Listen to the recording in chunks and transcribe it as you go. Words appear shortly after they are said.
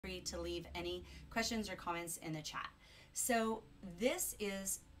free to leave any questions or comments in the chat. So this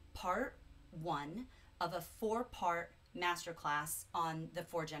is part 1 of a 4-part masterclass on the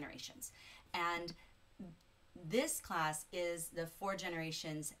 4 generations. And this class is the 4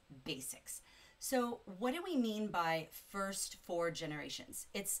 generations basics. So what do we mean by first 4 generations?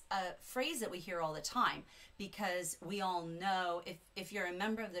 It's a phrase that we hear all the time because we all know, if you're a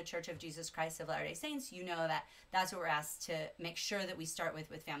member of the Church of Jesus Christ of Latter-day Saints, you know that that's what we're asked to make sure that we start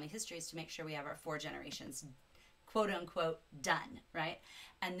with family history, is to make sure we have our 4 generations, quote unquote, done, right?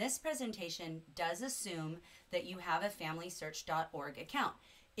 And this presentation does assume that you have a FamilySearch.org account.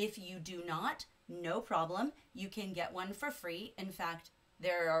 If you do not, no problem. You can get one for free. In fact,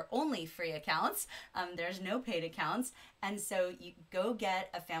 there are only free accounts. There's no paid accounts. And so you go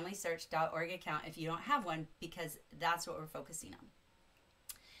get a FamilySearch.org account if you don't have one, because that's what we're focusing on.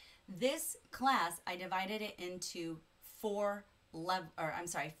 This class, I divided it into 5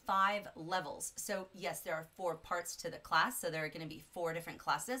 levels. So yes, there are 4 parts to the class, so there are going to be 4 different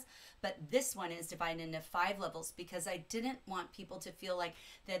classes, but this one is divided into 5 levels because I didn't want people to feel like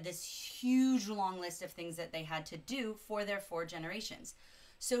they had this huge long list of things that they had to do for their 4 generations.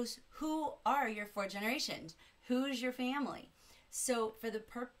 So who are your 4 generations? Who's your family? So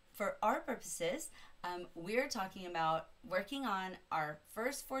for our purposes, we're talking about working on our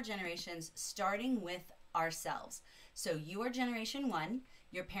first 4 generations, starting with ourselves. So you are generation 1,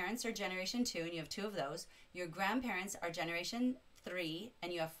 your parents are generation 2, and you have 2 of those. Your grandparents are generation 3,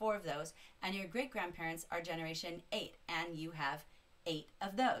 and you have 4 of those. And your great-grandparents are generation 8, and you have 8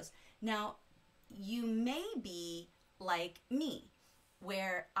 of those. Now, you may be like me,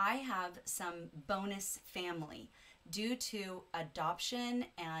 where I have some bonus family. Due to adoption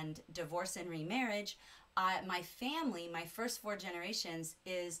and divorce and remarriage, my family, my first 4 generations,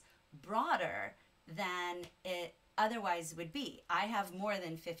 is broader than it otherwise would be. I have more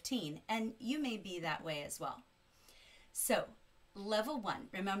than 15, and you may be that way as well. So level 1,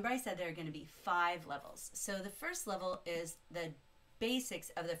 remember I said there are going to be 5 levels. So the first level is the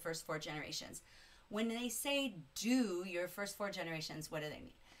basics of the first 4 generations. When they say do your first 4 generations, what do they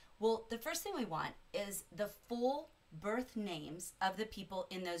mean? Well, the first thing we want is the full birth names of the people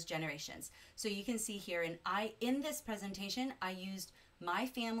in those generations. So you can see here, in this presentation, I used my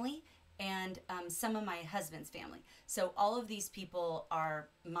family and some of my husband's family. So all of these people are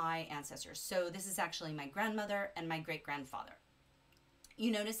my ancestors. So this is actually my grandmother and my great-grandfather.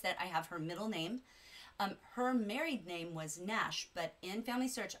 You notice that I have her middle name. Her married name was Nash, but in Family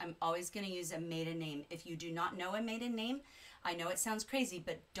Search, I'm always going to use a maiden name. If you do not know a maiden name, I know it sounds crazy,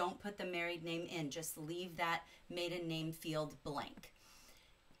 but don't put the married name in. Just leave that maiden name field blank.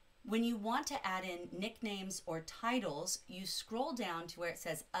 When you want to add in nicknames or titles, you scroll down to where it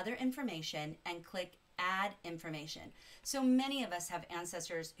says Other Information and click Add Information. So many of us have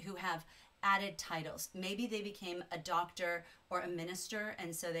ancestors who have added titles. Maybe they became a doctor or a minister,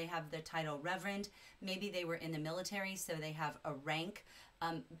 and so they have the title Reverend. Maybe they were in the military, so they have a rank.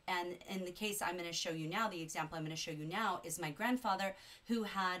 And in the case I'm going to show you now, the example I'm going to show you now is my grandfather, who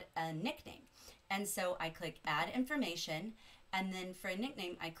had a nickname. And so I click Add Information, and then for a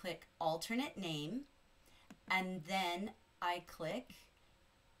nickname, I click Alternate Name, and then I click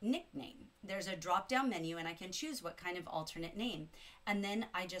Nickname. There's a drop-down menu, and I can choose what kind of alternate name. And then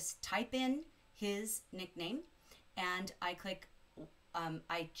I just type in his nickname, and I click,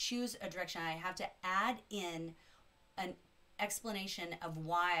 I choose a direction. I have to add in an explanation of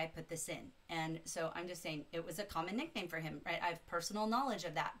why I put this in. And so I'm just saying it was a common nickname for him, right? I have personal knowledge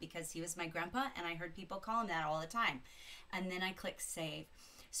of that because he was my grandpa, and I heard people call him that all the time. And then I click Save.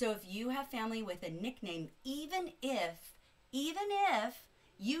 So if you have family with a nickname, even if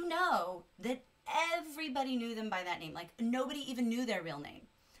you know that everybody knew them by that name, like nobody even knew their real name.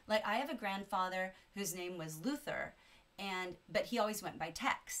 Like I have a grandfather whose name was Luther, but he always went by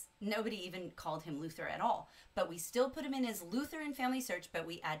Tex. Nobody even called him Luther at all. But we still put him in as Luther in Family Search, but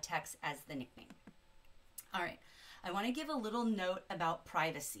we add Tex as the nickname. All right, I want to give a little note about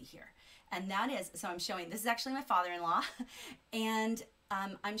privacy here. And that is, so I'm showing, this is actually my father-in-law, and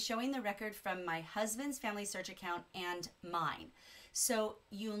I'm showing the record from my husband's Family Search account and mine. So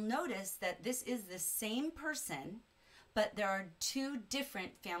you'll notice that this is the same person, but there are 2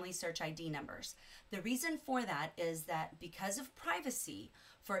 different Family Search ID numbers. The reason for that is that because of privacy,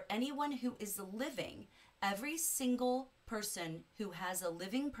 for anyone who is living, every single person who has a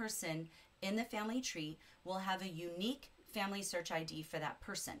living person in the family tree will have a unique Family Search ID for that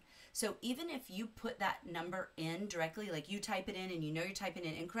person. So even if you put that number in directly, like you type it in and you know you're typing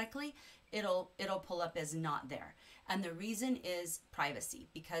it incorrectly, it'll pull up as not there. And the reason is privacy,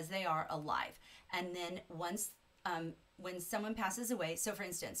 because they are alive. And then once when someone passes away, so for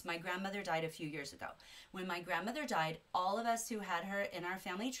instance, my grandmother died a few years ago. When my grandmother died, all of us who had her in our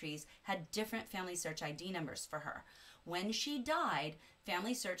family trees had different Family Search ID numbers for her. When she died,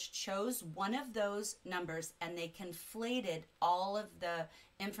 Family Search chose one of those numbers and they conflated all of the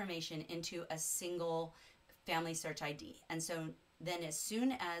information into a single Family Search ID. And so then as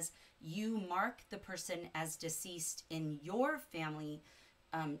soon as you mark the person as deceased in your family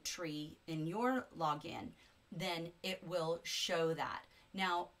tree, in your login, then it will show that.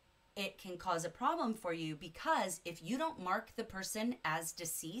 Now, it can cause a problem for you because if you don't mark the person as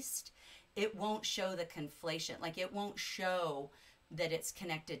deceased, it won't show the conflation. Like it won't show that it's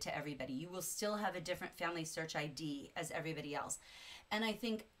connected to everybody. You will still have a different Family Search ID as everybody else. And I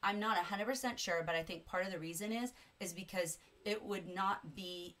think, I'm not 100% sure, but I think part of the reason is because it would not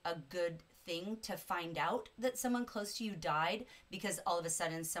be a good thing to find out that someone close to you died because all of a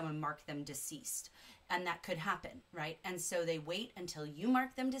sudden someone marked them deceased. And that could happen, right? And so they wait until you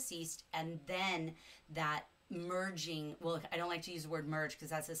mark them deceased, and then that merging, well, I don't like to use the word merge because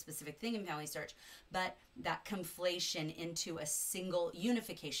that's a specific thing in Family Search, but that conflation into a single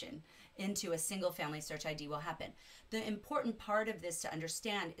unification into a single Family Search ID will happen. The important part of this to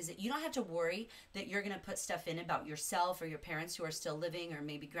understand is that you don't have to worry that you're going to put stuff in about yourself or your parents who are still living, or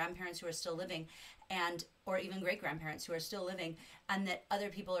maybe grandparents who are still living, and or even great-grandparents who are still living, and that other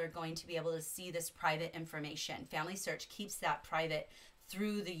people are going to be able to see this private information. Family Search keeps that private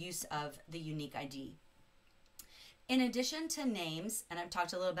through the use of the unique ID. In addition to names, and I've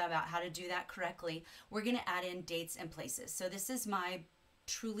talked a little bit about how to do that correctly, we're going to add in dates and places. So this is my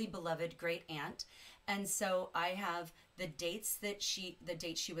truly beloved great aunt, and so I have the dates that she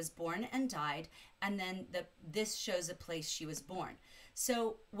was born and died, and then this shows a place she was born.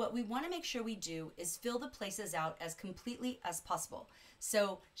 So what we want to make sure we do is fill the places out as completely as possible.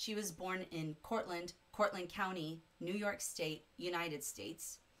 So she was born in Cortland County, New York State, United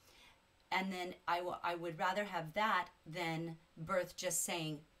States. And then I would rather have that than birth just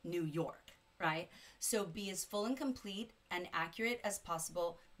saying New York, right? So be as full and complete and accurate as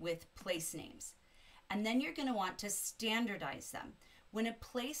possible with place names. And then you're going to want to standardize them. When a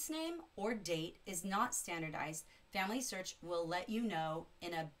place name or date is not standardized, Family Search will let you know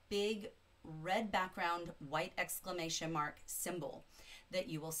in a big red background, white exclamation mark symbol that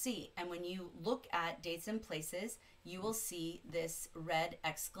you will see. And when you look at dates and places, you will see this red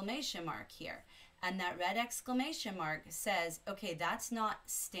exclamation mark here. And that red exclamation mark says, okay, that's not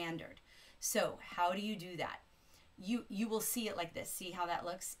standard. So how do you do that? You will see it like this. See how that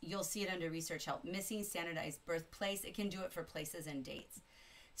looks? You'll see it under Research Help. Missing standardized birthplace. It can do it for places and dates.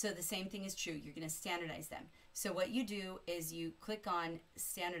 So the same thing is true. You're going to standardize them. So what you do is you click on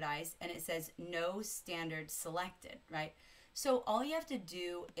standardize and it says no standard selected, right? So all you have to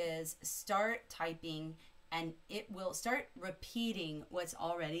do is start typing and it will start repeating what's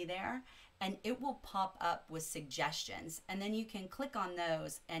already there, and it will pop up with suggestions, and then you can click on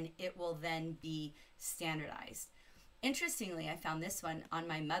those and it will then be standardized. Interestingly, I found this one on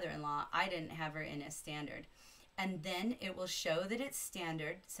my mother-in-law. I didn't have her in a standard. And then it will show that it's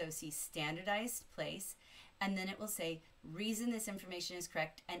standard. So see standardized place. And then it will say reason this information is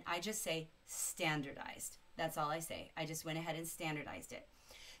correct. And I just say standardized. That's all I say. I just went ahead and standardized it.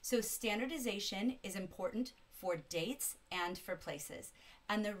 So standardization is important for dates and for places.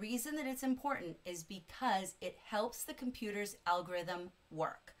 And the reason that it's important is because it helps the computer's algorithm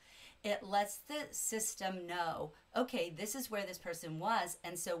work. It lets the system know, okay, this is where this person was,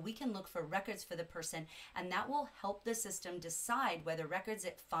 and so we can look for records for the person, and that will help the system decide whether records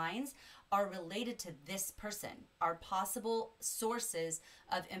it finds are related to this person, are possible sources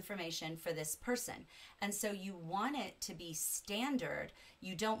of information for this person. And so you want it to be standard.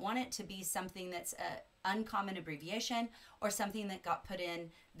 You don't want it to be something that's an uncommon abbreviation or something that got put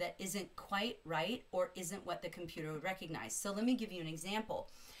in that isn't quite right or isn't what the computer would recognize. So let me give you an example.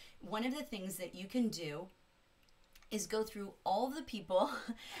 One of the things that you can do is go through all of the people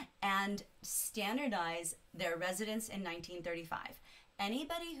and standardize their residence in 1935.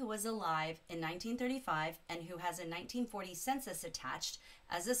 Anybody who was alive in 1935 and who has a 1940 census attached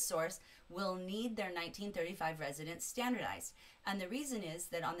as a source will need their 1935 residence standardized. And the reason is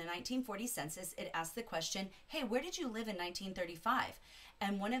that on the 1940 census, it asked the question, hey, where did you live in 1935?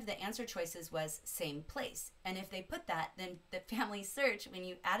 And one of the answer choices was same place. And if they put that, then the Family Search, when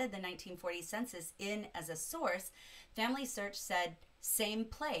you added the 1940 census in as a source, Family Search said same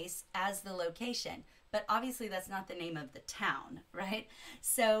place as the location. But obviously that's not the name of the town, right?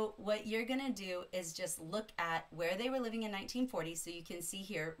 So what you're gonna do is just look at where they were living in 1940. So you can see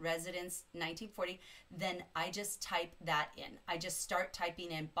here, residence 1940. Then I just type that in. I just start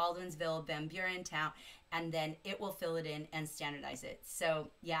typing in Baldwinsville, Van Buren Town, and then it will fill it in and standardize it. So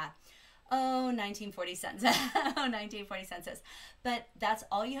yeah. Oh, 1940 census. Oh, 1940 census. But that's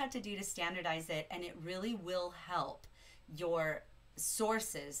all you have to do to standardize it, and it really will help your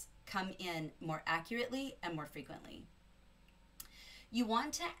sources come in more accurately and more frequently. You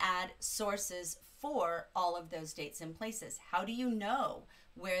want to add sources for all of those dates and places. How do you know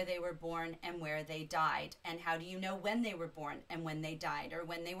where they were born and where they died? And how do you know when they were born and when they died, or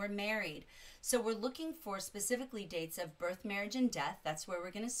when they were married? So we're looking for specifically dates of birth, marriage, and death. That's where we're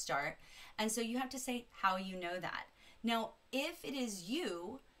going to start. And so you have to say how you know that. Now, if it is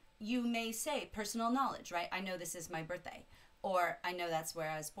you, you may say personal knowledge, right? I know this is my birthday, or I know that's where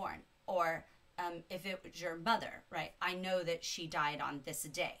I was born, or if it was your mother, right? I know that she died on this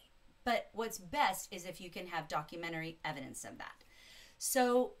day. But what's best is if you can have documentary evidence of that.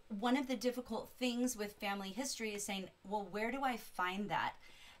 So one of the difficult things with family history is saying, well, where do I find that?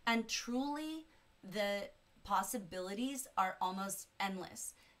 And truly, the possibilities are almost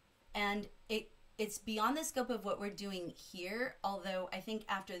endless. And it's beyond the scope of what we're doing here, although I think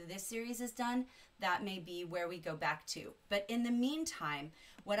after this series is done, that may be where we go back to. But in the meantime,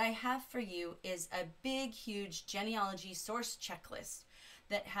 what I have for you is a big, huge genealogy source checklist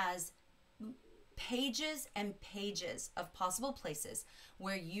that has pages and pages of possible places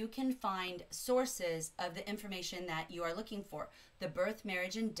where you can find sources of the information that you are looking for. The birth,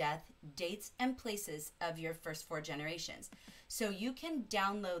 marriage, and death, dates, and places of your first 4 generations. So you can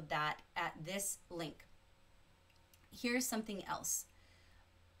download that at this link. Here's something else.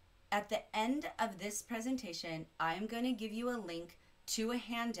 At the end of this presentation, I am going to give you a link to a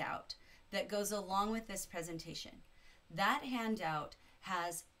handout that goes along with this presentation. That handout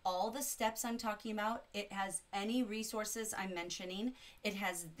has all the steps I'm talking about. It has any resources I'm mentioning. It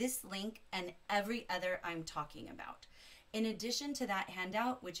has this link and every other I'm talking about. In addition to that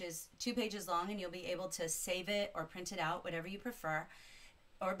handout, which is 2 pages long, and you'll be able to save it or print it out, whatever you prefer,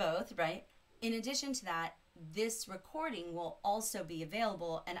 or both, right? In addition to that, this recording will also be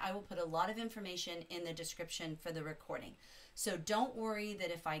available, and I will put a lot of information in the description for the recording. So don't worry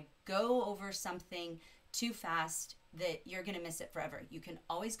that if I go over something too fast that you're going to miss it forever. You can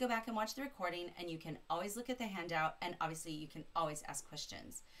always go back and watch the recording, and you can always look at the handout, and obviously you can always ask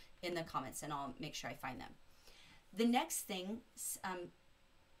questions in the comments, and I'll make sure I find them. The next thing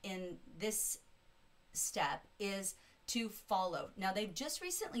in this step is to follow. Now, they've just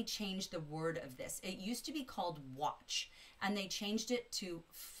recently changed the word of this. It used to be called watch, and they changed it to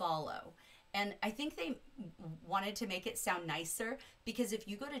follow. And I think they wanted to make it sound nicer, because if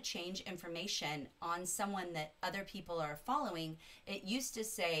you go to change information on someone that other people are following, it used to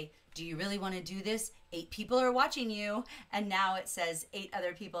say, do you really want to do this? 8 people are watching you. And now it says 8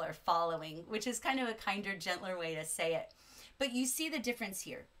 other people are following, which is kind of a kinder, gentler way to say it. But you see the difference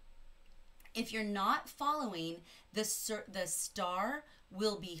here. If you're not following, the star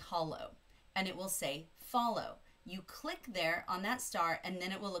will be hollow, and it will say follow. You click there on that star, and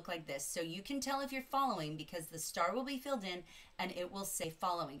then it will look like this. So you can tell if you're following because the star will be filled in and it will say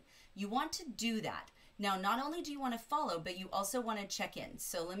following. You want to do that. Now, not only do you want to follow, but you also want to check in.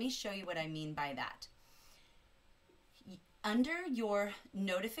 So let me show you what I mean by that. Under your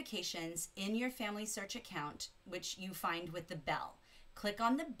notifications in your Family Search account, which you find with the bell, click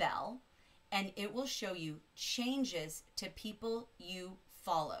on the bell, and it will show you changes to people you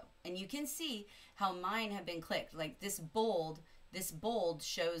follow. And you can see how mine have been clicked. Like this bold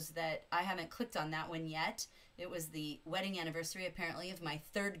shows that I haven't clicked on that one yet. It was the wedding anniversary, apparently, of my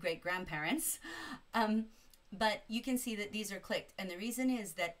 3rd great-grandparents. But you can see that these are clicked. And the reason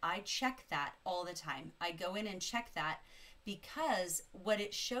is that I check that all the time. I go in and check that because what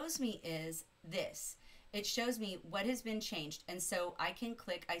it shows me is this. It shows me what has been changed. And so I can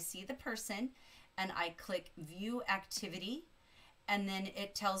click, I see the person, and I click View Activity, and then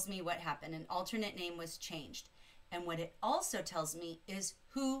it tells me what happened. An alternate name was changed. And what it also tells me is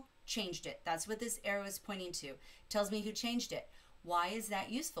who changed it. That's what this arrow is pointing to. It tells me who changed it. Why is that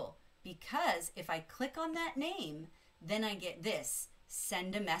useful? Because if I click on that name, then I get this,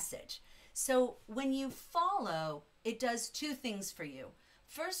 send a message. So when you follow, it does 2 things for you.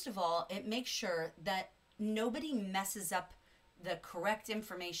 First of all, it makes sure that nobody messes up the correct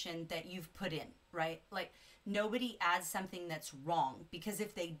information that you've put in, right? Like nobody adds something that's wrong, because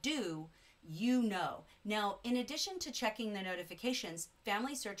if they do, you know. Now, in addition to checking the notifications,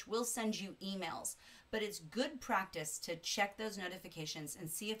 Family Search will send you emails, but it's good practice to check those notifications and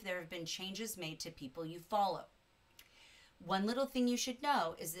see if there have been changes made to people you follow. One little thing you should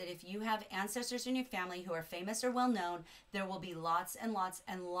know is that if you have ancestors in your family who are famous or well known, there will be lots and lots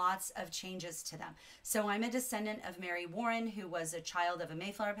and lots of changes to them. So I'm a descendant of Mary Warren, who was a child of a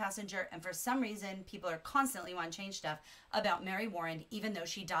Mayflower passenger, and for some reason people are constantly wanting to change stuff about Mary Warren, even though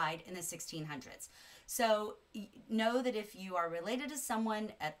she died in the 1600s. So know that if you are related to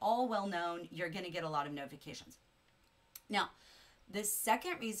someone at all well known, you're going to get a lot of notifications. Now, the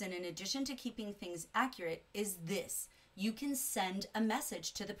second reason, in addition to keeping things accurate, is this. You can send a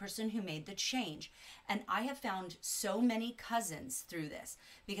message to the person who made the change. And I have found so many cousins through this,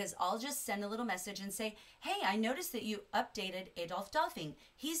 because I'll just send a little message and say, hey, I noticed that you updated Adolf Dolphing.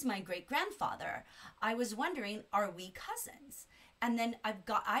 He's my great-grandfather. I was wondering, are we cousins? And then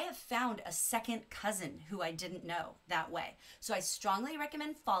I have found a second cousin who I didn't know that way. So I strongly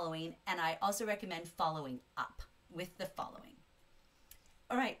recommend following, and I also recommend following up with the following.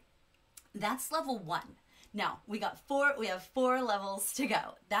 All right, that's level 1. Now, we have 4 levels to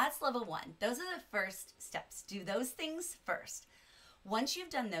go. That's level 1. Those are the first steps. Do those things first. Once you've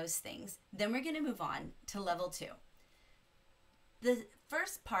done those things, then we're going to move on to level 2. The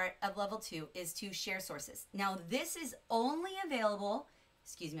first part of level 2 is to share sources. Now, this is only available,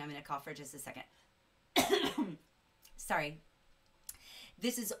 excuse me, I'm going to cough for just a second. Sorry.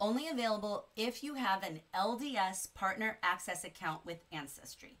 This is only available if you have an LDS Partner Access account with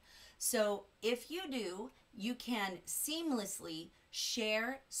Ancestry. So if you do, you can seamlessly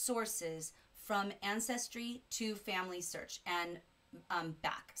share sources from Ancestry to Family Search and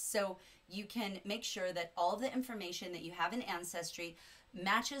back. So you can make sure that all the information that you have in Ancestry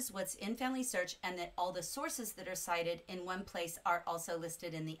matches what's in Family Search, and that all the sources that are cited in one place are also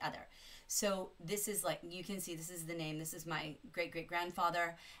listed in the other. So this is, like, you can see this is the name. This is my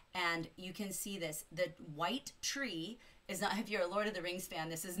great-great-grandfather, and you can see this. The white tree is not, if you're a Lord of the Rings fan,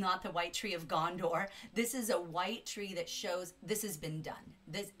 this is not the white tree of Gondor. This is a white tree that shows this has been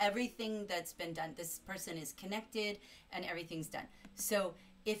done. Everything that's been done. This person is connected and everything's done. So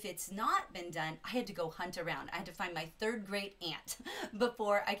if it's not been done, I had to go hunt around. I had to find my third great aunt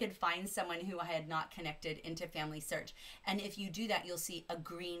before I could find someone who I had not connected into Family Search. And if you do that, you'll see a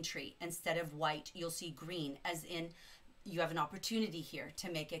green tree. Instead of white, you'll see green, as in you have an opportunity here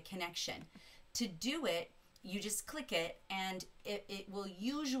to make a connection. To do it, you just click it, and it will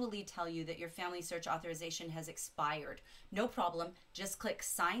usually tell you that your Family Search authorization has expired. No problem. Just click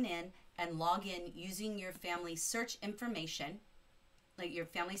sign in and log in using your Family Search information, like your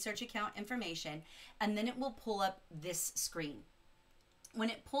Family Search account information, and then it will pull up this screen.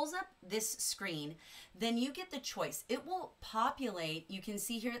 When it pulls up this screen, then you get the choice. It will populate, you can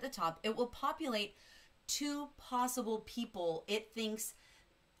see here at the top, it will populate 2 possible people it thinks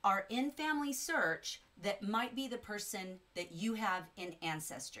are in Family Search that might be the person that you have in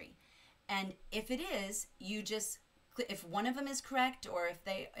Ancestry. And if it is, you just click, if one of them is correct, or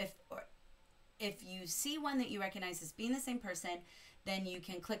if you see one that you recognize as being the same person, then you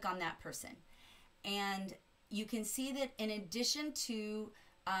can click on that person. And you can see that in addition to,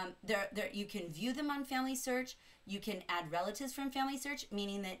 you can view them on Family Search, you can add relatives from Family Search,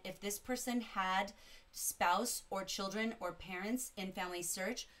 meaning that if this person had spouse or children or parents in Family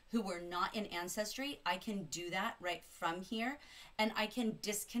Search who were not in Ancestry, I can do that right from here, and I can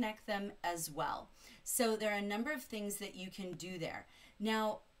disconnect them as well. So there are a number of things that you can do there.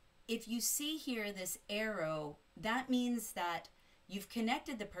 Now, if you see here this arrow, that means that you've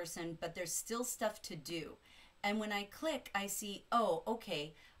connected the person, but there's still stuff to do. And when I click, I see, oh,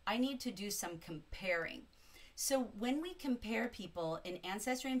 okay, I need to do some comparing. So when we compare people in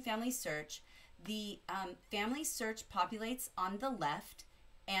Ancestry and Family Search, the Family Search populates on the left,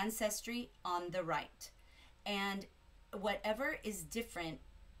 Ancestry on the right. And whatever is different,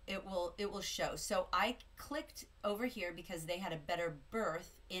 it will show. So I clicked over here because they had a better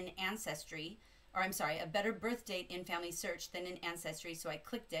birth in Ancestry, or I'm sorry, a better birth date in Family Search than in Ancestry. So I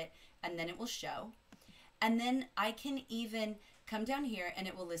clicked it, and then it will show. And then I can even come down here and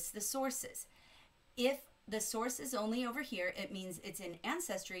it will list the sources. If the source is only over here, it means it's in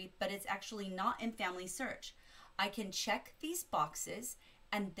Ancestry, but it's actually not in Family Search. I can check these boxes,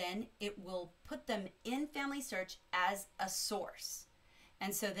 and then it will put them in Family Search as a source.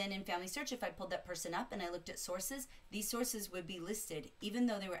 And so then in Family Search, if I pulled that person up and I looked at sources, these sources would be listed even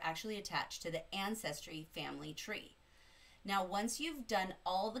though they were actually attached to the Ancestry family tree. Now, once you've done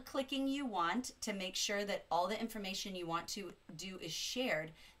all the clicking you want to make sure that all the information you want to do is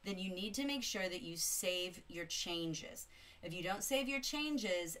shared, then you need to make sure that you save your changes. If you don't save your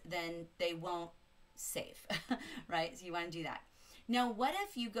changes, then they won't save, right? So you want to do that. Now, what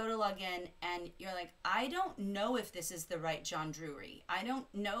if you go to log in and you're like, I don't know if this is the right John Drury. I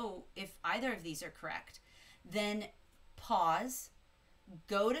don't know if either of these are correct. Then pause,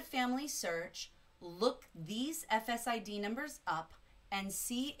 go to Family Search, look these FSID numbers up, and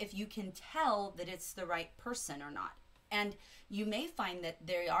see if you can tell that it's the right person or not. And you may find that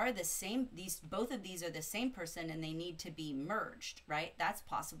they are the same, both of these are the same person and they need to be merged, right? That's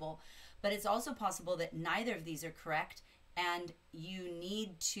possible. But it's also possible that neither of these are correct and you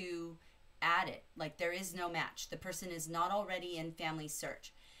need to add it. Like there is no match. The person is not already in Family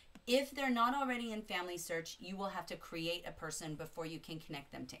Search. If they're not already in Family Search, you will have to create a person before you can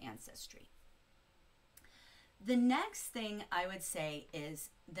connect them to Ancestry. The next thing I would say is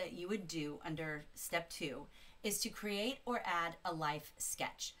that you would do under step 2 is to create or add a life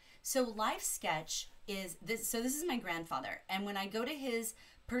sketch. So life sketch is this. So this is my grandfather. And when I go to his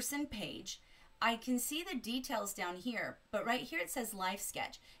person page, I can see the details down here, but right here it says life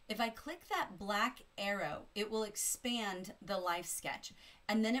sketch. If I click that black arrow, it will expand the life sketch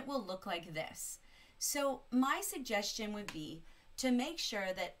and then it will look like this. So my suggestion would be to make sure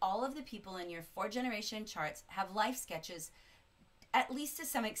that all of the people in your 4-generation charts have life sketches, at least to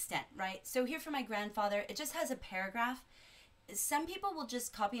some extent, right? So here for my grandfather, it just has a paragraph. Some people will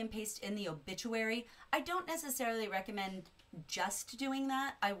just copy and paste in the obituary. I don't necessarily recommend just doing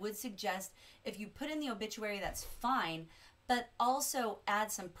that. I would suggest if you put in the obituary, that's fine, but also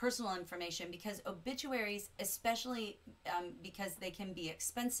add some personal information, because obituaries, especially because they can be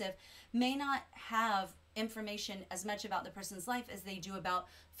expensive, may not have information as much about the person's life as they do about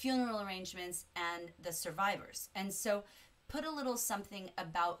funeral arrangements and the survivors. And so put a little something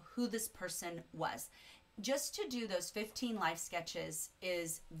about who this person was. Just to do those 15 life sketches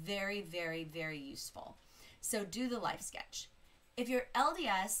is very, very, very useful. So do the life sketch. If you're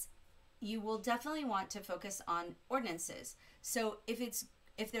LDS, you will definitely want to focus on ordinances. So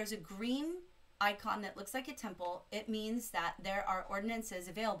if there's a green icon that looks like a temple, it means that there are ordinances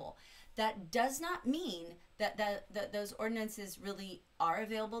available. That does not mean that those ordinances really are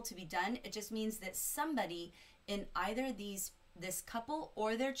available to be done. It just means that somebody in either this couple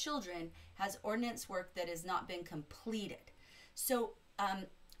or their children has ordinance work that has not been completed. So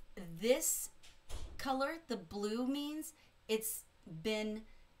this color, the blue, means it's been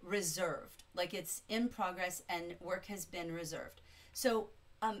reserved, like it's in progress and work has been reserved. So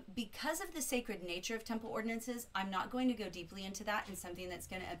because of the sacred nature of temple ordinances, I'm not going to go deeply into that in something that's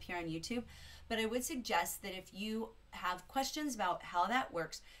going to appear on YouTube, but I would suggest that if you have questions about how that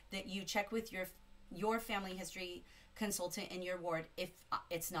works, that you check with your family history consultant in your ward if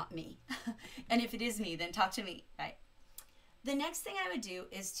it's not me. And if it is me, then talk to me, right? The next thing I would do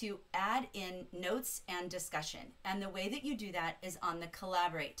is to add in notes and discussion. And the way that you do that is on the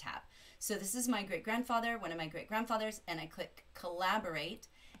Collaborate tab. So this is my great-grandfather, one of my great-grandfathers, and I click Collaborate,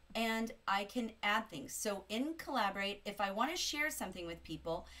 and I can add things. So in Collaborate, if I want to share something with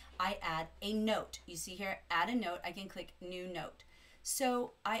people, I add a note. You see here, add a note. I can click New Note.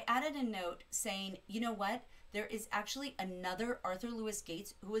 So I added a note saying, you know what? There is actually another Arthur Lewis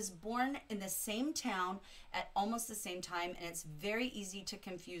Gates who was born in the same town at almost the same time, and it's very easy to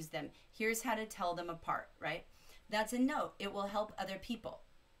confuse them. Here's how to tell them apart, right? That's a note. It will help other people.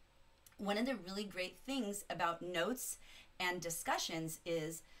 One of the really great things about notes and discussions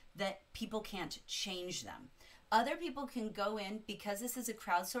is that people can't change them. Other people can go in, because this is a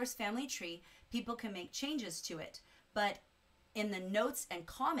crowdsourced family tree, people can make changes to it. But in the notes and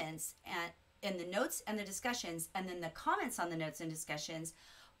comments, and in the notes and the discussions, and then the comments on the notes and discussions,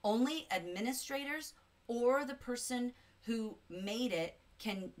 only administrators or the person who made it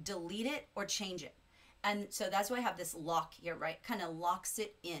can delete it or change it. And so that's why I have this lock here, right? Kind of locks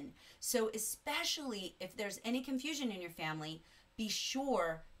it in. So especially if there's any confusion in your family, be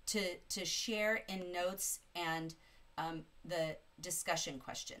sure to share in notes and the discussion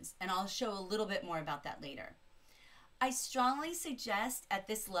questions. And I'll show a little bit more about that later. I strongly suggest at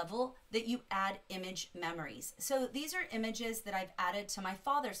this level that you add image memories. So these are images that I've added to my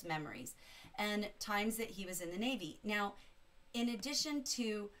father's memories and times that he was in the Navy. Now, in addition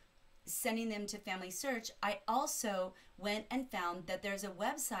to sending them to Family Search, I also went and found that there's a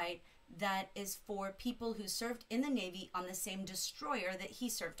website that is for people who served in the Navy on the same destroyer that he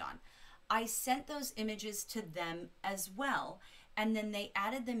served on. I sent those images to them as well, and then they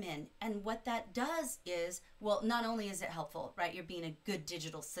added them in. And what that does is, well, not only is it helpful, right? You're being a good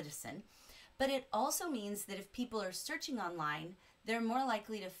digital citizen, but it also means that if people are searching online, they're more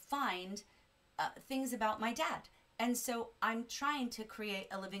likely to find things about my dad. And so I'm trying to create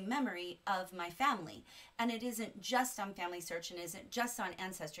a living memory of my family. And it isn't just on Family Search and isn't just on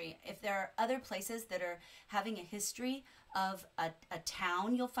Ancestry. If there are other places that are having a history of a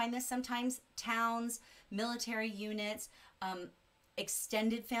town, you'll find this sometimes. Towns, military units,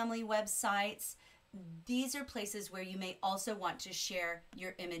 extended family websites, these are places where you may also want to share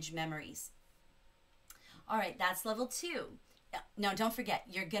your image memories. All right, that's level 2. Now, don't forget,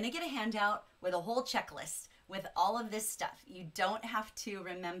 you're going to get a handout with a whole checklist with all of this stuff. You don't have to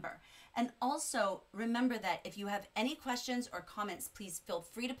remember. And also remember that if you have any questions or comments, please feel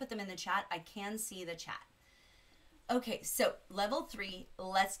free to put them in the chat. I can see the chat. Okay, so level 3,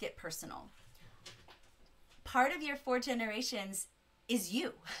 let's get personal. Part of your 4 generations is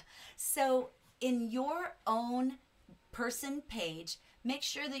you. So in your own person page, make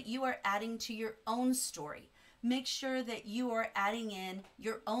sure that you are adding to your own story. Make sure that you are adding in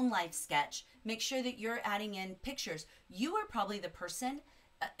your own life sketch. Make sure that you're adding in pictures. You are probably the person,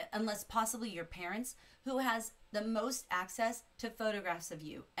 unless possibly your parents, who has the most access to photographs of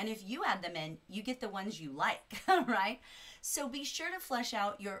you. And if you add them in, you get the ones you like, right? So be sure to flesh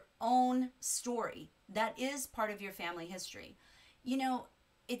out your own story. That is part of your family history. You know,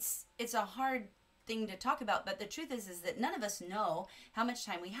 it's a hard thing to talk about, but the truth is that none of us know how much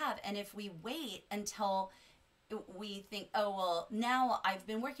time we have. And if we wait until we think, oh, well, now I've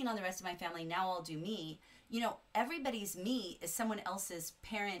been working on the rest of my family, now I'll do me. You know, everybody's me is someone else's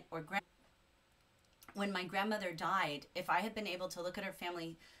parent or grandmother. When my grandmother died, if I had been able to look at her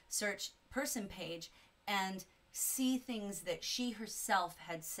family search person page and see things that she herself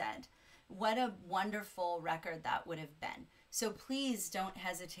had said, what a wonderful record that would have been. So please don't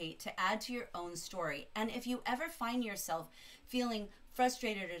hesitate to add to your own story. And if you ever find yourself feeling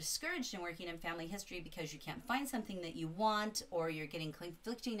frustrated or discouraged in working in family history because you can't find something that you want, or you're getting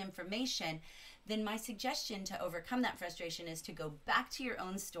conflicting information, then my suggestion to overcome that frustration is to go back to your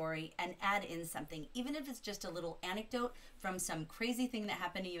own story and add in something, even if it's just a little anecdote from some crazy thing that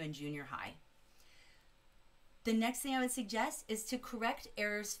happened to you in junior high. The next thing I would suggest is to correct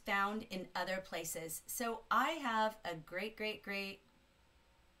errors found in other places. So I have a great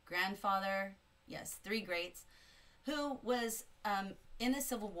grandfather, yes, 3 greats, who was in the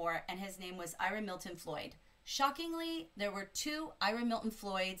Civil War, and his name was Ira Milton Floyd. Shockingly, there were 2 Ira Milton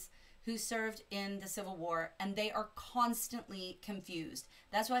Floyds who served in the Civil War, and they are constantly confused.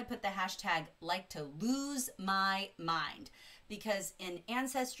 That's why I put the hashtag like to lose my mind, because in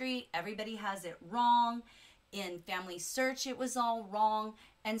Ancestry, everybody has it wrong. In Family Search, it was all wrong.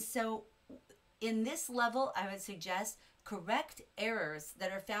 And so in this level, I would suggest correct errors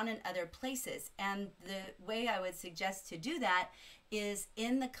that are found in other places. And the way I would suggest to do that is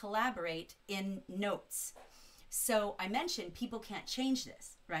in the collaborate in notes. So I mentioned people can't change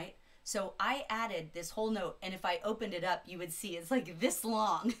this, right? So I added this whole note, and if I opened it up, you would see it's like this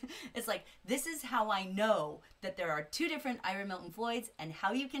long. It's like, this is how I know that there are 2 different Ira Milton Floyds and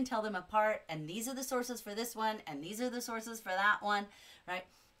how you can tell them apart. And these are the sources for this one, and these are the sources for that one, right?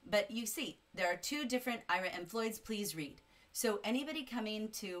 But you see, there are 2 different Ira and Floyds. Please read. So anybody coming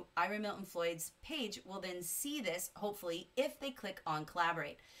to Ira Milton Floyd's page will then see this, hopefully, if they click on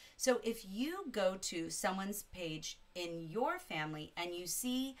Collaborate. So if you go to someone's page in your family and you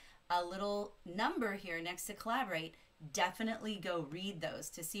see a little number here next to Collaborate, definitely go read those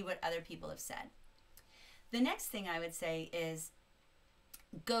to see what other people have said. The next thing I would say is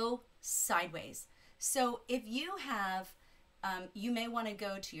go sideways. So if you have, you may want to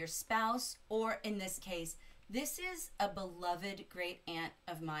go to your spouse, or in this case, this is a beloved great aunt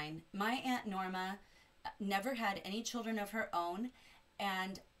of mine. My Aunt Norma never had any children of her own,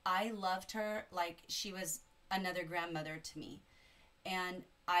 and I loved her like she was another grandmother to me. And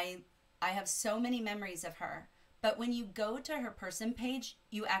I have so many memories of her, but when you go to her person page,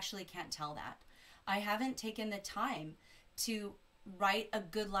 you actually can't tell that. I haven't taken the time to write a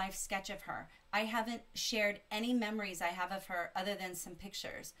good life sketch of her. I haven't shared any memories I have of her other than some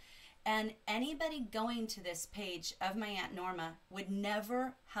pictures. And anybody going to this page of my Aunt Norma would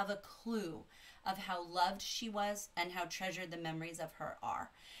never have a clue of how loved she was and how treasured the memories of her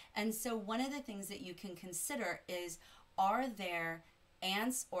are. And so one of the things that you can consider is, are there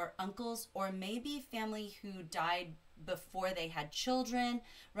aunts or uncles or maybe family who died before they had children,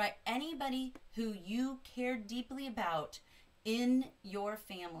 right? Anybody who you care deeply about in your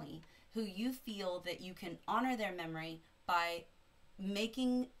family, who you feel that you can honor their memory by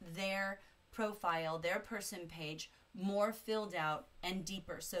making their profile, their person page, more filled out and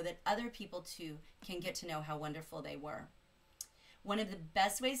deeper so that other people too can get to know how wonderful they were. One of the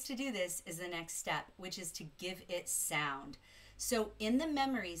best ways to do this is the next step, which is to give it sound. So in the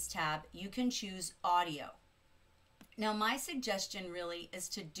Memories tab, you can choose audio. Now my suggestion really is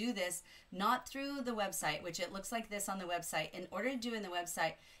to do this not through the website, which it looks like this on the website. In order to do in the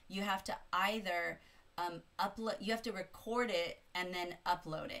website, you have to either you have to record it and then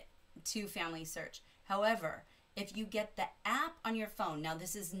upload it to Family Search. However, if you get the app on your phone, now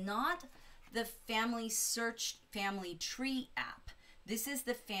this is not the Family Search Family Tree app. This is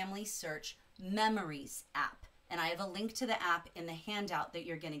the Family Search Memories app. And I have a link to the app in the handout that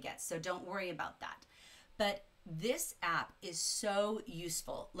you're going to get. So don't worry about that. But this app is so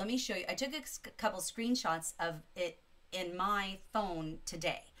useful. Let me show you. I took a couple screenshots of it in my phone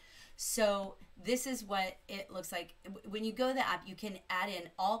today. So this is what it looks like. When you go to the app, you can add in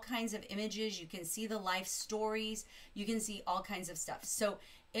all kinds of images. You can see the life stories. You can see all kinds of stuff. So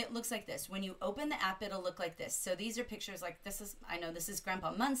it looks like this. When you open the app, it'll look like this. So these are pictures like this is, I know this is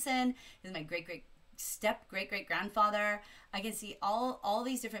Grandpa Munson. This is my great-great-grandfather. I can see all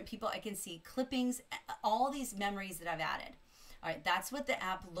these different people. I can see clippings, all these memories that I've added. All right, that's what the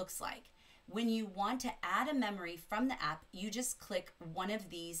app looks like. When you want to add a memory from the app, you just click one of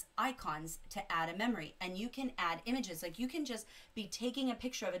these icons to add a memory, and you can add images. Like you can just be taking a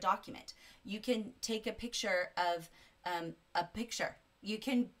picture of a document. You can take a picture of a picture. You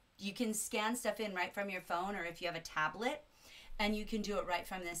can scan stuff in right from your phone, or if you have a tablet, and you can do it right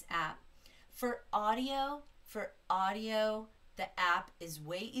from this app. For audio, the app is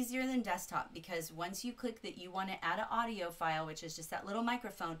way easier than desktop, because once you click that you want to add an audio file, which is just that little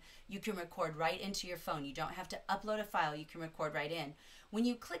microphone, you can record right into your phone. You don't have to upload a file. You can record right in. When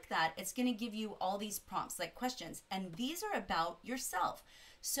you click that, it's going to give you all these prompts like questions, and these are about yourself.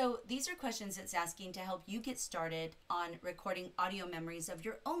 So these are questions it's asking to help you get started on recording audio memories of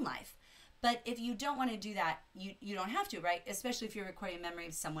your own life. But if you don't want to do that, you don't have to, right? Especially if you're recording a memory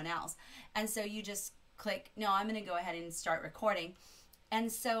of someone else. And so you just click, no, I'm going to go ahead and start recording.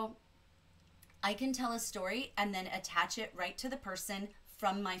 And so I can tell a story and then attach it right to the person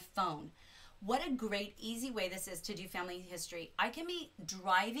from my phone. What a great, easy way this is to do family history. I can be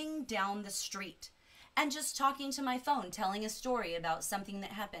driving down the street and just talking to my phone, telling a story about something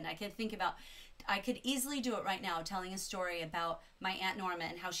that happened. I could easily do it right now, telling a story about my Aunt Norma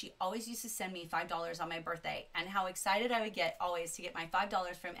and how she always used to send me $5 on my birthday, and how excited I would get always to get my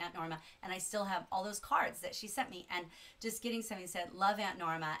 $5 from Aunt Norma. And I still have all those cards that she sent me, and just getting something that said, love Aunt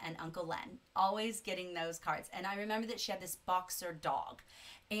Norma and Uncle Len, always getting those cards. And I remember that she had this boxer dog,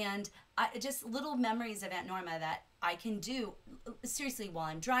 and just little memories of Aunt Norma that I can do seriously while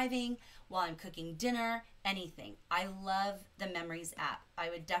I'm driving, while I'm cooking dinner, anything. I love the Memories app. I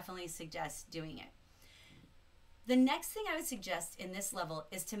would definitely suggest doing it. The next thing I would suggest in this level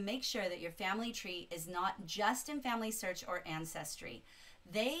is to make sure that your family tree is not just in Family Search or Ancestry.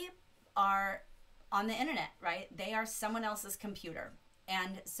 They are on the internet, right? They are someone else's computer.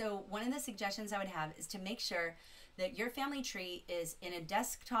 And so one of the suggestions I would have is to make sure that your family tree is in a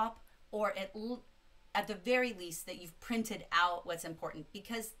desktop, or at the very least that you've printed out what's important,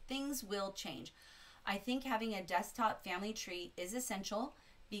 because things will change. I think having a desktop family tree is essential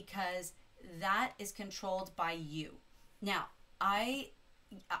because that is controlled by you. Now,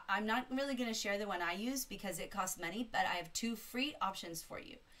 I'm not really going to share the one I use because it costs money, but I have two free options for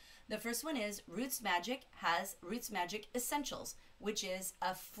you. The first one is Roots Magic has Roots Magic Essentials, which is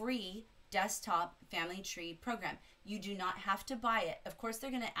a free desktop family tree program. You do not have to buy it. Of course,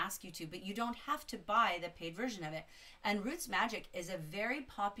 they're going to ask you to, but you don't have to buy the paid version of it. And Roots Magic is a very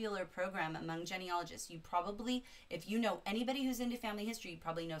popular program among genealogists. You probably, if you know anybody who's into family history, you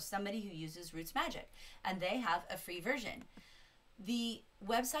probably know somebody who uses Roots Magic, and they have a free version. The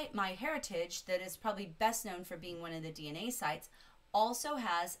website MyHeritage, that is probably best known for being one of the DNA sites, also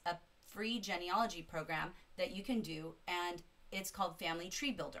has a free genealogy program that you can do, and it's called Family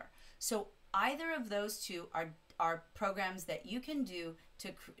Tree Builder. So either of those two are programs that you can do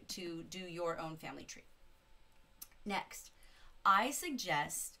to do your own family tree. Next, I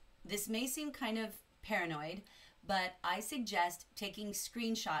suggest, this may seem kind of paranoid, but I suggest taking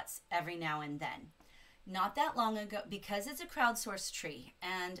screenshots every now and then. Not that long ago, because it's a crowdsourced tree,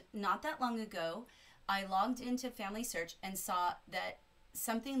 and not that long ago, I logged into Family Search and saw that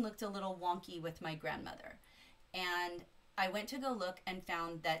something looked a little wonky with my grandmother. And I went to go look and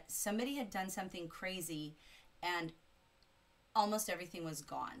found that somebody had done something crazy and almost everything was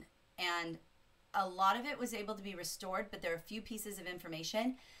gone. And a lot of it was able to be restored, but there are a few pieces of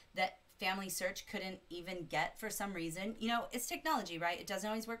information that Family Search couldn't even get for some reason. You know, it's technology, right? It doesn't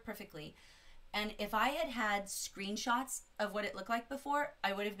always work perfectly. And if I had had screenshots of what it looked like before,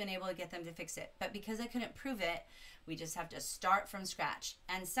 I would have been able to get them to fix it. But because I couldn't prove it, we just have to start from scratch.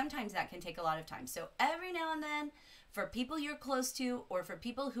 And sometimes that can take a lot of time. So every now and then, for people you're close to, or for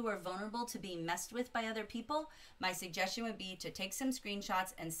people who are vulnerable to being messed with by other people, my suggestion would be to take some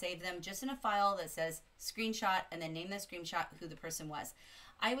screenshots and save them just in a file that says screenshot, and then name the screenshot who the person was.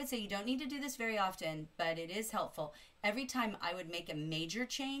 I would say you don't need to do this very often, but it is helpful. Every time I would make a major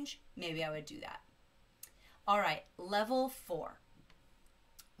change, maybe I would do that. All right, level 4.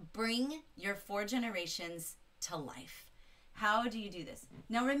 Bring your 4 generations to life. How do you do this?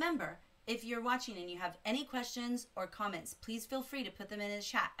 Now remember, if you're watching and you have any questions or comments, please feel free to put them in the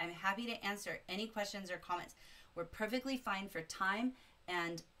chat. I'm happy to answer any questions or comments. We're perfectly fine for time,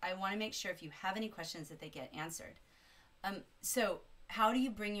 and I want to make sure if you have any questions that they get answered. So how do you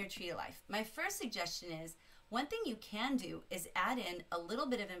bring your tree to life? My first suggestion is, one thing you can do is add in a little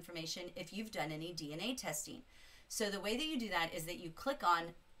bit of information if you've done any DNA testing. So the way that you do that is that you click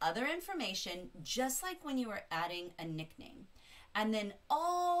on other information, just like when you were adding a nickname. And then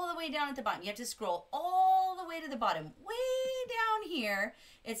all the way down at the bottom, you have to scroll all the way to the bottom. Way down here,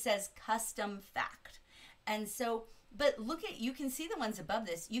 it says custom fact. And so, but look at, you can see the ones above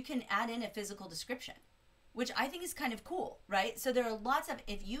this. You can add in a physical description, which I think is kind of cool, right? So there are lots of,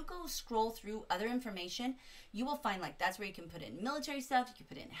 if you go scroll through other information, you will find like that's where you can put in military stuff, you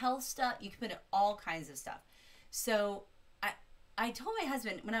can put in health stuff, you can put in all kinds of stuff. So I told my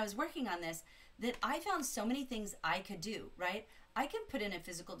husband when I was working on this that I found so many things I could do, right? I can put in a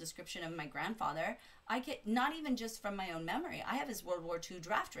physical description of my grandfather. I could, not even just from my own memory, I have his World War II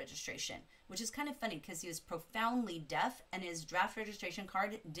draft registration, which is kind of funny because he was profoundly deaf and his draft registration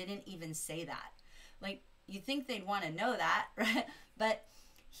card didn't even say that. Like, you think they'd want to know that, right? But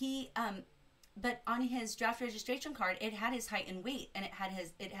he, but on his draft registration card, it had his height and weight, and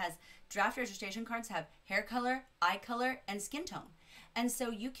it has draft registration cards have hair color, eye color, and skin tone. And so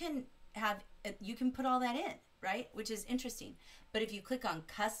you can put all that in, right? Which is interesting. But if you click on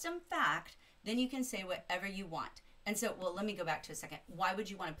custom fact, then you can say whatever you want. And so, well, let me go back to a second. Why would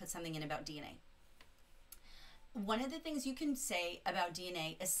you want to put something in about DNA? One of the things you can say about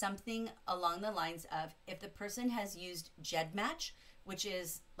DNA is something along the lines of, if the person has used GEDmatch, which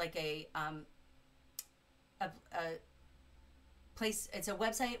is like a place, it's a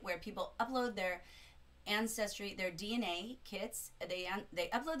website where people upload their ancestry, their DNA kits, they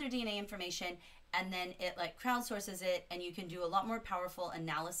upload their DNA information, and then it like crowdsources it, and you can do a lot more powerful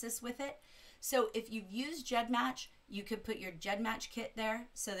analysis with it. So if you've used GEDmatch, you could put your GEDmatch kit there,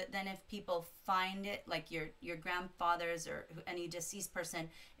 so that then if people find it, like your grandfathers or any deceased person,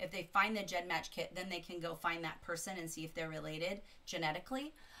 if they find the GEDmatch kit, then they can go find that person and see if they're related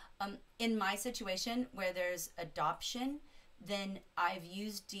genetically. In my situation where there's adoption, then I've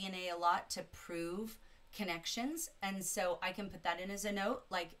used DNA a lot to prove connections, and so I can put that in as a note,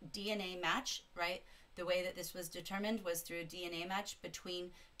 like DNA match, right? The way that this was determined was through a DNA match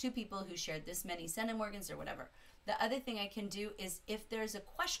between 2 people who shared this many centimorgans or whatever. The other thing I can do is if there's a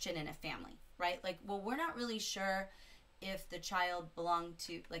question in a family, right? Like, well, we're not really sure if the child belonged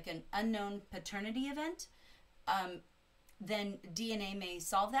to like an unknown paternity event, then DNA may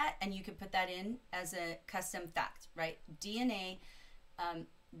solve that, and you could put that in as a custom fact, right? DNA,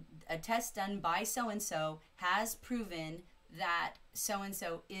 a test done by so-and-so has proven that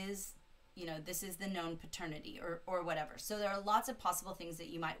so-and-so is, you know, this is the known paternity or whatever. So there are lots of possible things that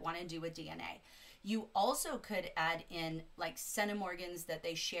you might want to do with DNA. You also could add in like centimorgans that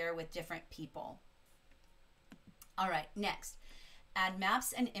they share with different people. All right, next, add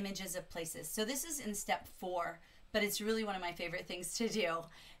maps and images of places. So this is in step 4, but it's really one of my favorite things to do,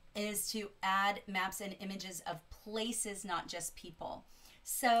 is to add maps and images of places, not just people.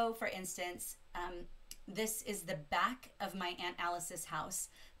 So for instance, this is the back of my Aunt Alice's house.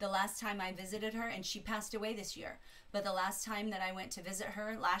 The last time I visited her, and she passed away this year, but the last time that I went to visit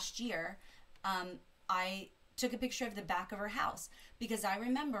her last year, I took a picture of the back of her house because I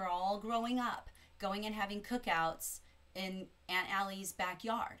remember all growing up going and having cookouts in Aunt Allie's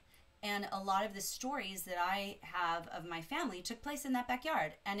backyard. And a lot of the stories that I have of my family took place in that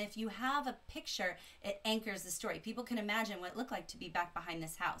backyard. And if you have a picture, it anchors the story. People can imagine what it looked like to be back behind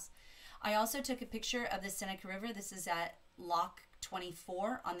this house. I also took a picture of the Seneca River. This is at Lock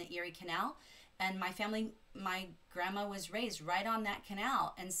 24 on the Erie Canal. And my family, my grandma was raised right on that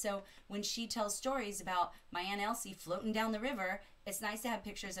canal. And so when she tells stories about my Aunt Elsie floating down the river, it's nice to have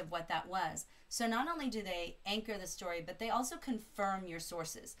pictures of what that was. So not only do they anchor the story, but they also confirm your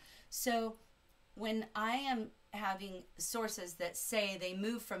sources. So when I am having sources that say they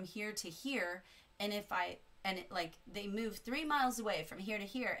move from here to here, and they move 3 miles away from here to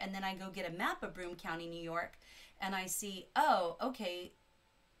here, and then I go get a map of Broome County, New York, and I see, oh, okay,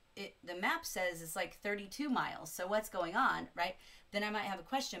 the map says it's like 32 miles, so what's going on, right? Then I might have a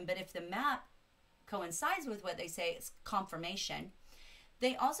question, but if the map coincides with what they say, it's confirmation.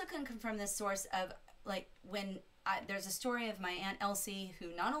 They also can confirm the source of, like, when there's a story of my Aunt Elsie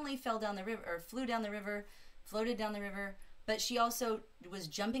who not only fell down the river, or flew down the river, floated down the river, but she also was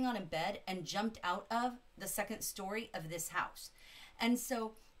jumping on a bed and jumped out of the second story of this house. And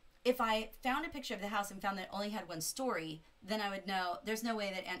so if I found a picture of the house and found that it only had one story, then I would know there's no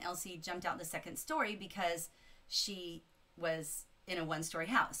way that Aunt Elsie jumped out the second story because she was in a one-story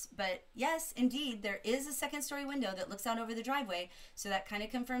house. But yes, indeed, there is a second story window that looks out over the driveway. So that kind of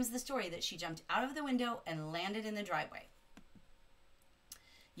confirms the story that she jumped out of the window and landed in the driveway.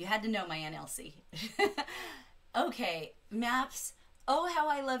 You had to know my Aunt Elsie. Okay, maps. Oh, how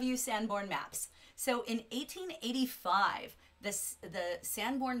I love you, Sanborn maps. So in 1885, the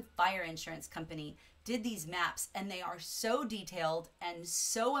Sanborn Fire Insurance Company did these maps, and they are so detailed and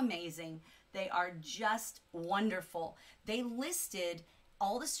so amazing. They are just wonderful. They listed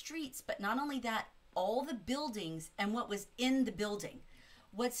all the streets, but not only that, all the buildings and what was in the building.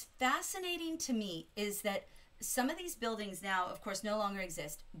 What's fascinating to me is that some of these buildings now, of course, no longer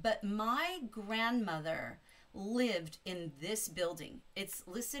exist, but my grandmother lived in this building. It's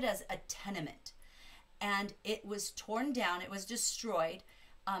listed as a tenement, and it was torn down. It was destroyed.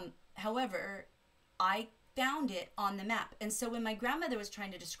 However, I found it on the map. And so when my grandmother was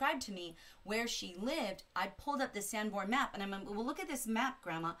trying to describe to me where she lived, I pulled up the Sanborn map, and I'm like, well, look at this map,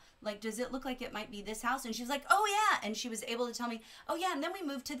 Grandma. Like, does it look like it might be this house? And she was like, oh yeah. And she was able to tell me, oh yeah, and then we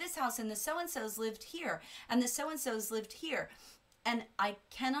moved to this house, and the so-and-sos lived here, and the so-and-sos lived here. And I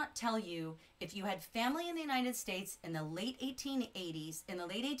cannot tell you, if you had family in the United States in the late 1880s, in the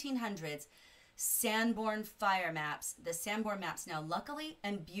late 1800s, Sanborn fire maps, the Sanborn maps. Now, luckily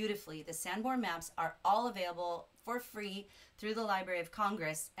and beautifully, the Sanborn maps are all available for free through the Library of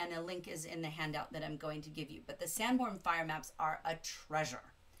Congress, and a link is in the handout that I'm going to give you. But the Sanborn fire maps are a treasure.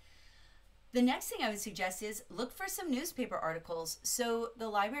 The next thing I would suggest is look for some newspaper articles. So the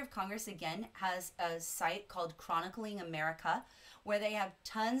Library of Congress, again, has a site called Chronicling America, where they have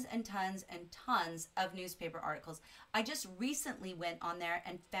tons and tons and tons of newspaper articles. I just recently went on there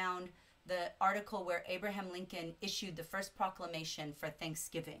and found the article where Abraham Lincoln issued the first proclamation for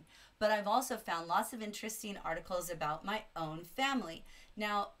Thanksgiving. But I've also found lots of interesting articles about my own family.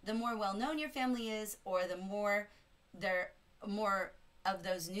 Now, the more well-known your family is, or the more of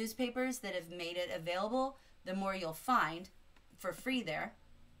those newspapers that have made it available, the more you'll find for free there.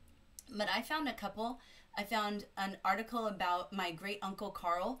 But I found a couple. I found an article about my great-uncle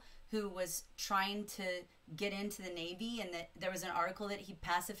Carl, who was trying to get into the Navy, and that there was an article that he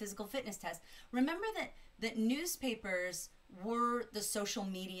passed a physical fitness test. Remember that newspapers were the social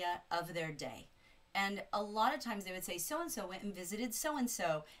media of their day. And a lot of times they would say, so-and-so went and visited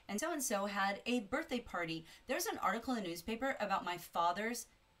so-and-so, and so-and-so had a birthday party. There's an article in the newspaper about my father's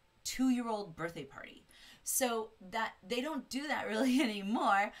 2-year-old birthday party. So that they don't do that really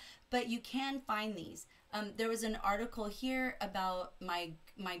anymore, but you can find these. There was an article here about my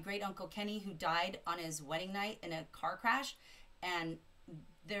great uncle Kenny, who died on his wedding night in a car crash, and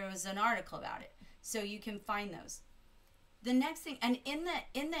there was an article about it. So you can find those. The next thing, and in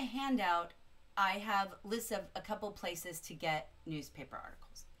the handout, I have lists of a couple places to get newspaper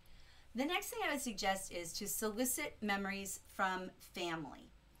articles. The next thing I would suggest is to solicit memories from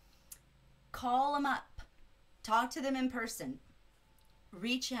family. Call them up, talk to them in person,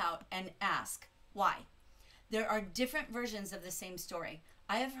 reach out and ask why. There are different versions of the same story.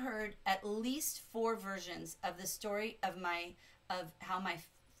 I have heard at least 4 versions of the story of how my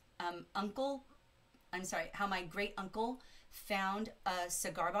great uncle found a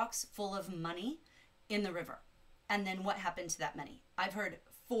cigar box full of money in the river, and then what happened to that money. I've heard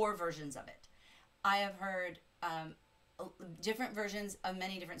 4 versions of it. I have heard different versions of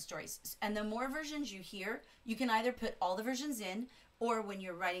many different stories. And the more versions you hear, you can either put all the versions in, or when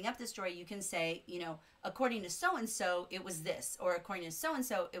you're writing up the story, you can say, according to so-and-so, it was this, or according to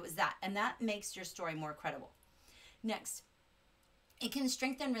so-and-so, it was that. And that makes your story more credible. Next, it can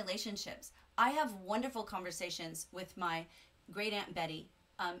strengthen relationships. I have wonderful conversations with my great Aunt Betty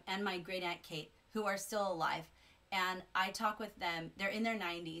and my great Aunt Kate, who are still alive. And I talk with them. They're in their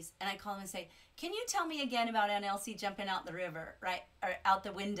 90s, and I call them and say, can you tell me again about Aunt Elsie jumping out the river, right, or out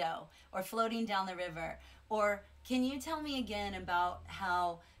the window, or floating down the river? Or can you tell me again about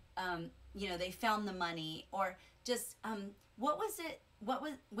how, they found the money? Or just,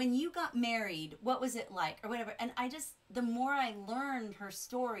 when you got married, what was it like? Or whatever. And the more I learn her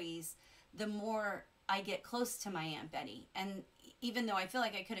stories, the more I get close to my Aunt Betty. And even though I feel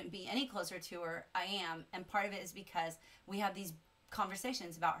like I couldn't be any closer to her, I am. And part of it is because we have these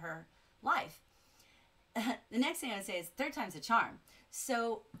conversations about her life. The next thing I would say is 3rd time's a charm.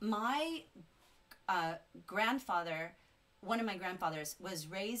 So my grandfather, one of my grandfathers, was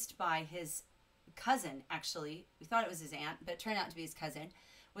raised by his cousin, actually. We thought it was his aunt, but it turned out to be his cousin.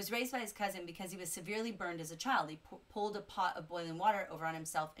 Was raised by his cousin because he was severely burned as a child. He pulled a pot of boiling water over on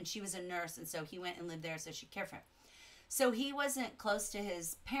himself, and she was a nurse, and so he went and lived there so she cared for him. So he wasn't close to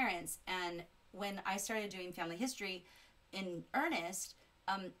his parents. And when I started doing family history in earnest,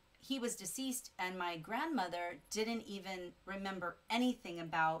 he was deceased, and my grandmother didn't even remember anything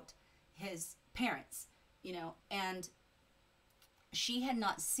about his parents, and she had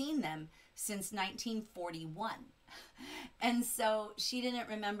not seen them since 1941. And so she didn't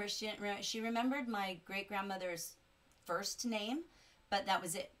remember, she remembered my great grandmother's first name, but that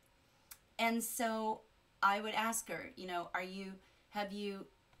was it. And so I would ask her,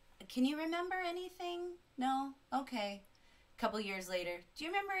 can you remember anything? No? Okay. A couple years later, do you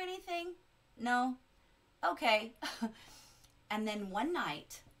remember anything? No? Okay. And then one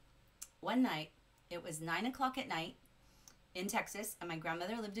night, it was 9 o'clock at night in Texas, and my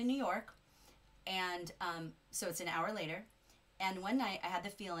grandmother lived in New York. And so it's an hour later. And one night I had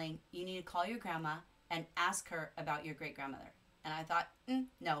the feeling, you need to call your grandma and ask her about your great grandmother. And I thought,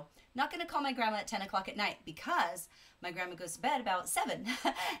 no, not going to call my grandma at 10 o'clock at night, because my grandma goes to bed about 7.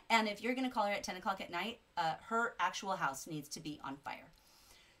 And if you're going to call her at 10 o'clock at night, her actual house needs to be on fire.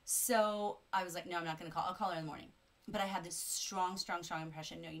 So I was like, no, I'm not going to call. I'll call her in the morning. But I had this strong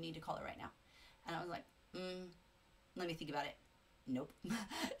impression, no, you need to call her right now. And I was like, let me think about it. Nope.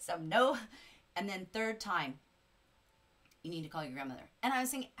 So no. And then third time, you need to call your grandmother. And I was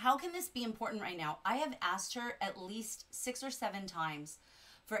thinking, how can this be important right now? I have asked her at least 6 or 7 times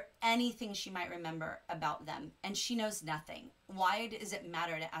for anything she might remember about them, and she knows nothing. Why does it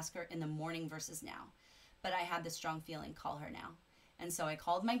matter to ask her in the morning versus now? But I had the strong feeling, call her now. And so I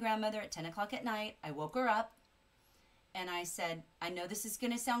called my grandmother at 10 o'clock at night. I woke her up, and I said, I know this is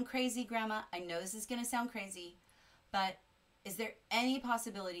going to sound crazy, Grandma. I know this is going to sound crazy, but is there any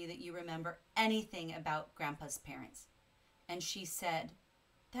possibility that you remember anything about Grandpa's parents? And she said,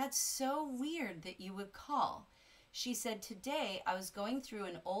 that's so weird that you would call. She said, today I was going through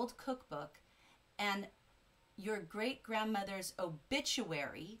an old cookbook, and your great-grandmother's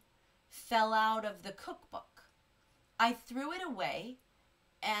obituary fell out of the cookbook. I threw it away,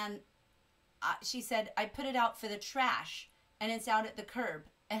 and she said, I put it out for the trash, and it's out at the curb.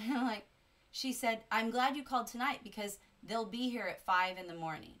 And I'm like, she said, I'm glad you called tonight, because they'll be here at 5 in the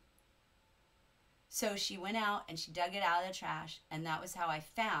morning. So she went out and she dug it out of the trash, and that was how I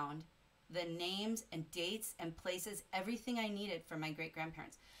found the names and dates and places, everything I needed for my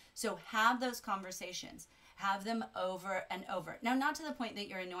great-grandparents. So have those conversations. Have them over and over. Now, not to the point that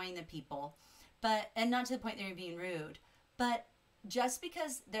you're annoying the people, and not to the point that you're being rude, but just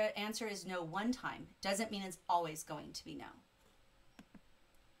because the answer is no one time doesn't mean it's always going to be no.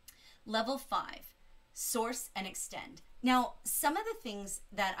 Level 5, source and extend. Now, some of the things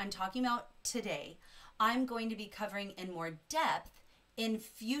that I'm talking about today, I'm going to be covering in more depth in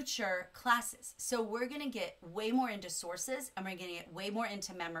future classes. So we're going to get way more into sources, and we're going to get way more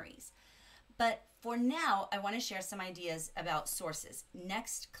into memories. But for now, I want to share some ideas about sources. The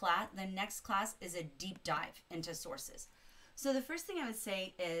next class is a deep dive into sources. So the first thing I would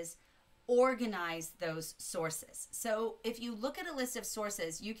say is organize those sources. So if you look at a list of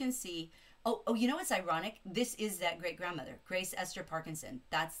sources, you can see, oh, you know what's ironic? This is that great-grandmother, Grace Esther Parkinson.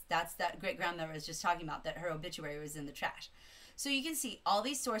 That's that great-grandmother I was just talking about, that her obituary was in the trash. So you can see all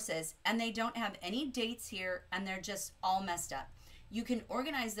these sources, and they don't have any dates here, and they're just all messed up. You can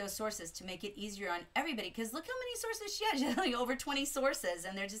organize those sources to make it easier on everybody, because look how many sources she has. She has like over 20 sources,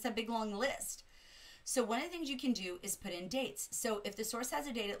 and they're just a big long list. So one of the things you can do is put in dates. So if the source has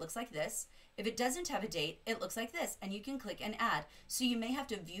a date, it looks like this. If it doesn't have a date, it looks like this, and you can click and add. So you may have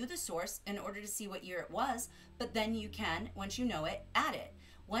to view the source in order to see what year it was, but then you can, once you know it, add it.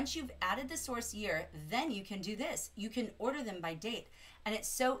 Once you've added the source year, then you can do this. You can order them by date, and it's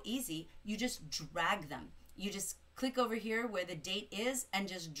so easy. You just drag them. You just click over here where the date is and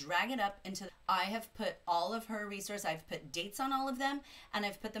just drag it up into, I have put all of her resources, I've put dates on all of them, and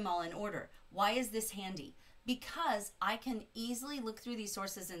I've put them all in order. Why is this handy? Because I can easily look through these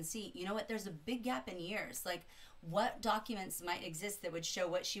sources and see, you know what, there's a big gap in years. Like, what documents might exist that would show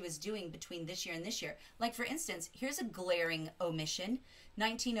what she was doing between this year and this year? Like, for instance, here's a glaring omission.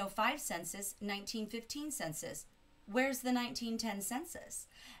 1905 census, 1915 census. Where's the 1910 census?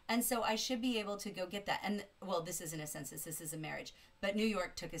 And so I should be able to go get that. And, well, this isn't a census, this is a marriage. But New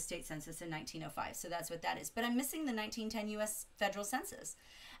York took a state census in 1905, so that's what that is. But I'm missing the 1910 U.S. federal census.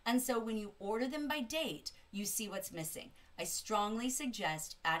 And so when you order them by date, you see what's missing. I strongly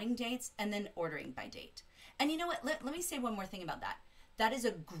suggest adding dates and then ordering by date. And you know what? Let me say one more thing about that. That is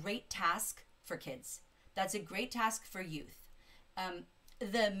a great task for kids. That's a great task for youth.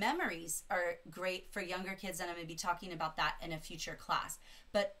 The memories are great for younger kids, and I'm going to be talking about that in a future class.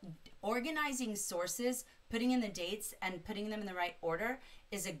 But organizing sources putting in the dates and putting them in the right order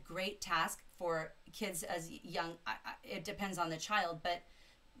is a great task for kids as young. It depends on the child, but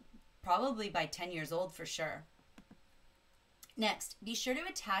probably by 10 years old for sure. Next, be sure to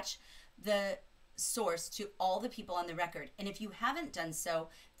attach the source to all the people on the record. And if you haven't done so,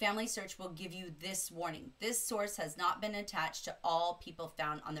 Family Search will give you this warning. This source has not been attached to all people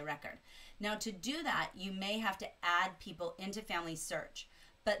found on the record. Now, to do that, you may have to add people into Family Search,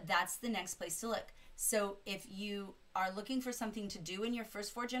 but that's the next place to look. So if you are looking for something to do in your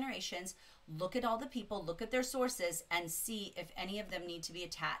first 4 generations, look at all the people, look at their sources, and see if any of them need to be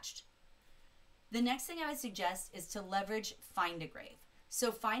attached. The next thing I would suggest is to leverage Find a Grave.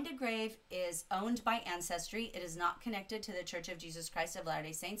 So Find a Grave is owned by Ancestry. It is not connected to the Church of Jesus Christ of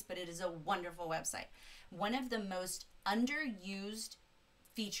Latter-day Saints, but it is a wonderful website. One of the most underused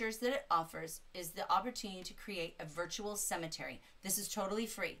features that it offers is the opportunity to create a virtual cemetery. This is totally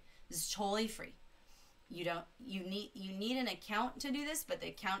free. This is totally free. You need an account to do this, but the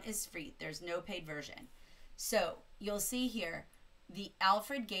account is free. There's no paid version. So you'll see here the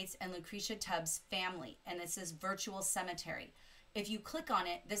Alfred Gates and Lucretia Tubbs family, and it says virtual cemetery. If you click on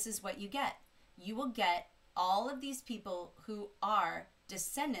it, this is what you get. You will get all of these people who are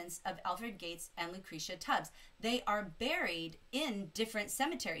descendants of Alfred Gates and Lucretia Tubbs. They are buried in different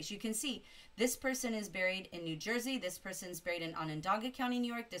cemeteries. You can see this person is buried in New Jersey. This person is buried in Onondaga County,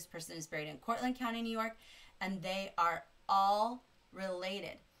 New York. This person is buried in Cortland County, New York. And they are all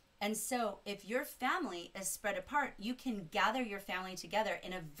related. And so if your family is spread apart, you can gather your family together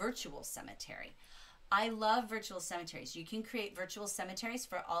in a virtual cemetery. I love virtual cemeteries. You can create virtual cemeteries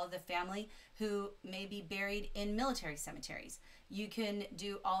for all of the family who may be buried in military cemeteries. You can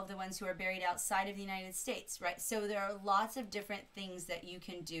do all of the ones who are buried outside of the United States, right? So there are lots of different things that you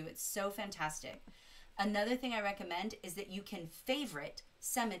can do. It's so fantastic. Another thing I recommend is that you can favorite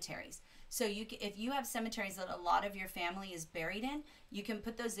cemeteries. So if you have cemeteries that a lot of your family is buried in, you can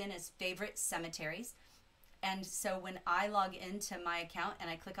put those in as favorite cemeteries. And so when I log into my account and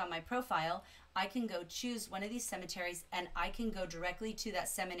I click on my profile, I can go choose one of these cemeteries and I can go directly to that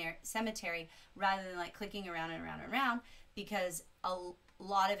cemetery rather than like clicking around and around and around, because a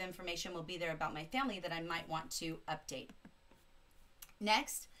lot of information will be there about my family that I might want to update.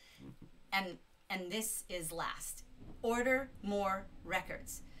 Next, and this is last, order more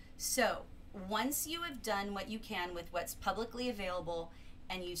records. So once you have done what you can with what's publicly available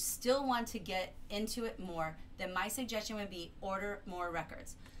and you still want to get into it more, then my suggestion would be order more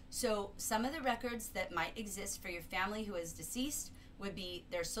records. So some of the records that might exist for your family who is deceased would be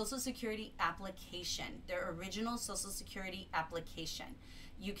their Social Security application, their original Social Security application.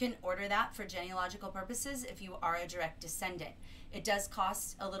 You can order that for genealogical purposes if you are a direct descendant. It does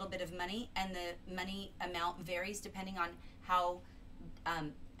cost a little bit of money, and the money amount varies depending on how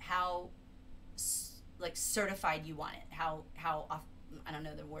like certified you want it, how I don't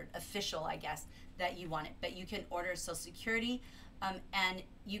know the word, official, I guess, that you want it. But you can order Social Security, and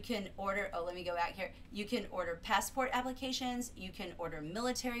you can order, oh, let me go back here. You can order passport applications, you can order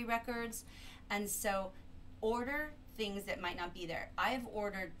military records, and so order things that might not be there. I've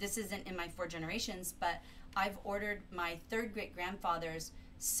ordered, this isn't in my 4 generations, but I've ordered my 3rd great-grandfather's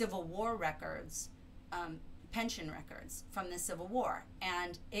Civil War records, pension records from the Civil War,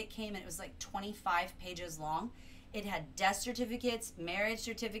 and it came and it was like 25 pages long. It had death certificates, marriage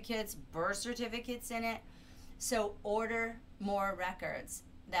certificates, birth certificates in it. So order more records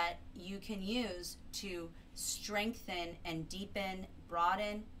that you can use to strengthen and deepen,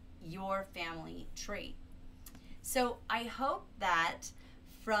 broaden your family tree. So I hope that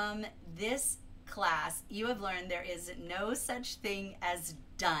from this class you have learned there is no such thing as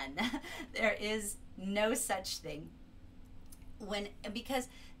done. There is no such thing. Because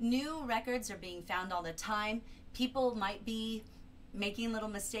new records are being found all the time, people might be making little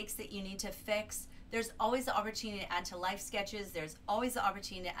mistakes that you need to fix. There's always the opportunity to add to life sketches. There's always the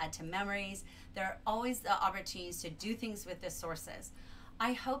opportunity to add to memories. There are always the opportunities to do things with the sources.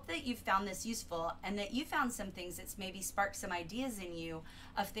 I hope that you found this useful and that you found some things that's maybe sparked some ideas in you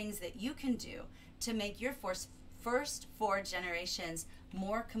of things that you can do to make your first 4 generations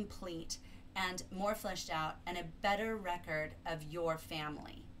more complete and more fleshed out and a better record of your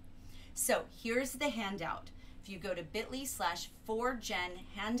family. So here's the handout. If you go to bit.ly/4gen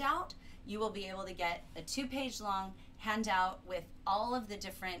handout, you will be able to get a 2-page long handout with all of the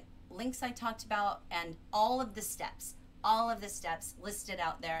different links I talked about and all of the steps listed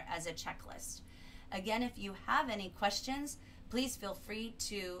out there as a checklist. Again, if you have any questions, please feel free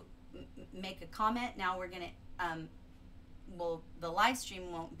to make a comment. Now we're going to, the live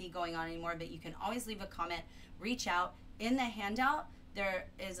stream won't be going on anymore, but you can always leave a comment, reach out. In the handout, There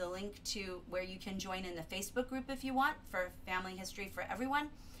is a link to where you can join in the Facebook group if you want for Family History for Everyone.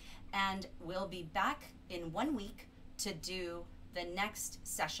 And we'll be back in 1 week to do the next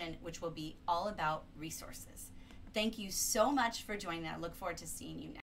session, which will be all about resources. Thank you so much for joining. I look forward to seeing you next.